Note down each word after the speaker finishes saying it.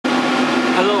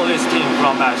Hello, this is Tim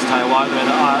from Taiwan,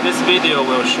 and this video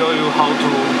will show you how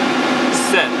to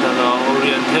set the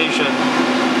orientation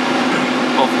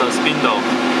of the spindle.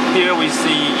 Here we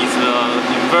see is the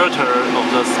inverter of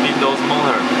the spindle's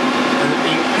motor.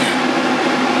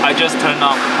 I just turned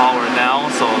off power now,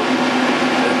 so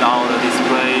now the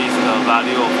display is the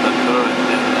value of the current.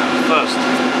 And first,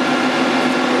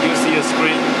 you see a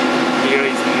screen. Here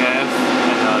is F,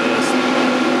 and there's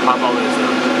how about this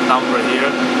number here.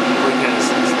 We can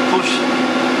push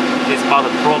this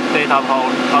button, probe data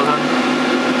button.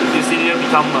 You see here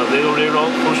become a 00,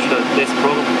 push this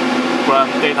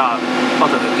program data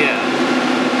button again,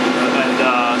 and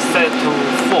set to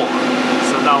 4.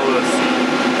 So now we'll see,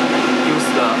 use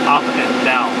the up and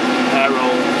down arrow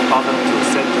button to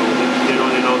set to 0004.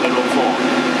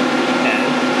 And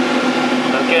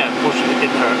again, push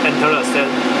enter the set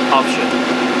option.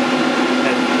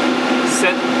 And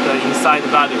set the inside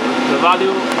value. The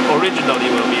value originally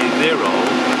will be 0,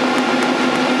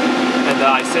 and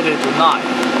I set it to 9.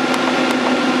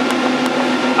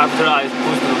 After I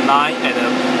push to 9 and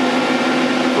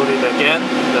put it again,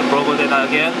 the program data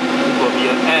again, it will be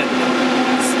an end.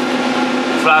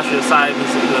 Flash the side,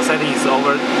 the setting is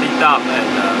overly up,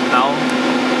 and now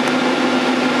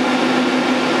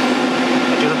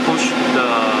I just push the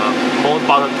mode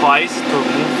button twice to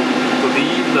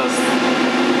leave the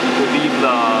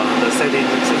setting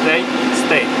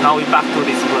state. Now we back to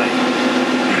display.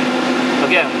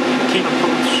 Again, keep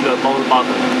push the mode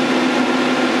button.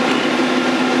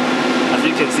 As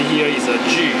you can see here is a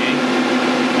G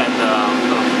and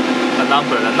a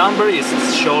number. The number is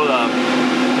show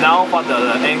now what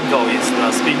the angle is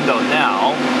the spindle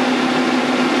now.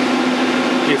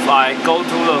 If I go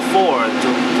to the 4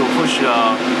 to push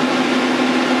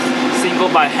single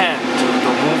by hand to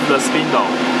move the spindle,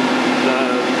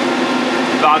 the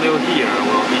value here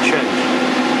will be changed.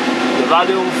 The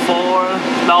value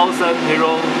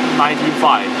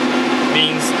 4095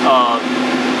 means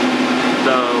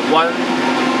the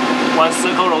one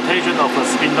circle rotation of the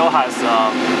spindle has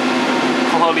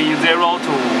totally 0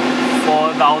 to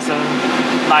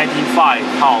 4095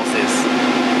 pulses.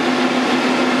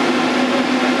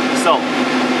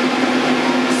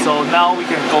 So now we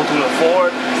can go to the 4.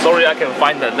 Sorry, I can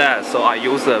find the Lathe, so I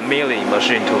use the milling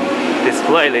machine to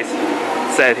display this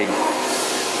setting.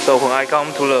 So when I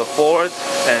come to the 4th,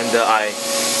 and I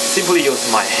simply use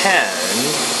my hand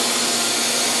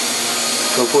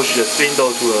to push the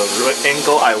spindle to the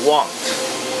angle I want.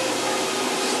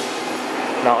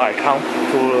 Now I come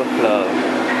to the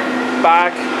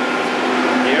back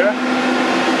here.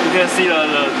 You can see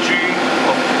the G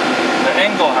of the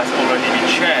angle has already been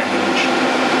changed.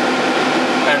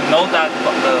 And note that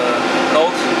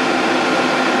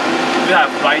you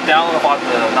have write down what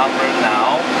the number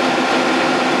now.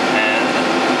 And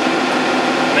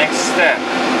next step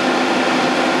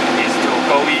is to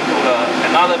go into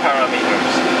another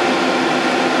parameters.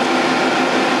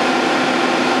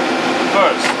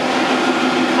 First,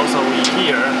 also we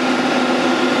here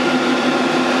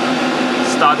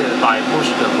started by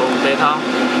push the probe data.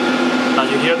 Now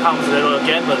here comes 0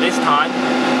 again, but this time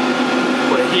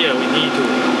for here we need to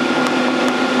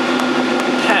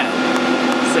 10,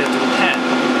 set to 10,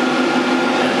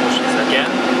 and push this again,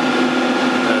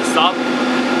 stop,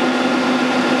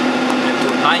 and to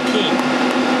 19.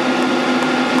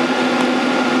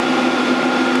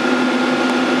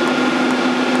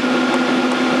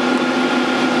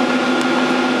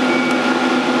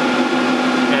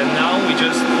 And now we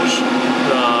just push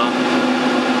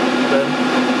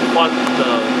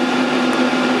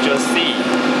we just see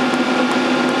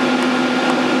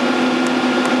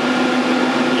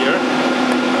here.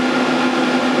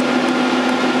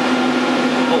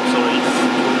 Oh, sorry, it's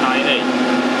 298.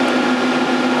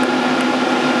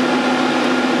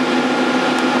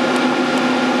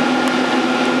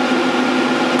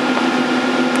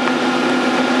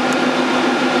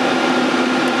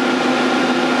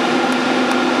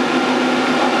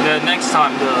 The next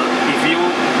time, if we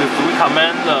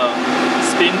command the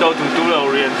spindle to do the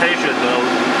orientation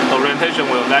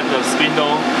will let the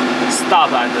spindle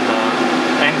stop at the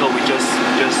angle we just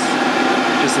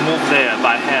move there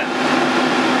by hand.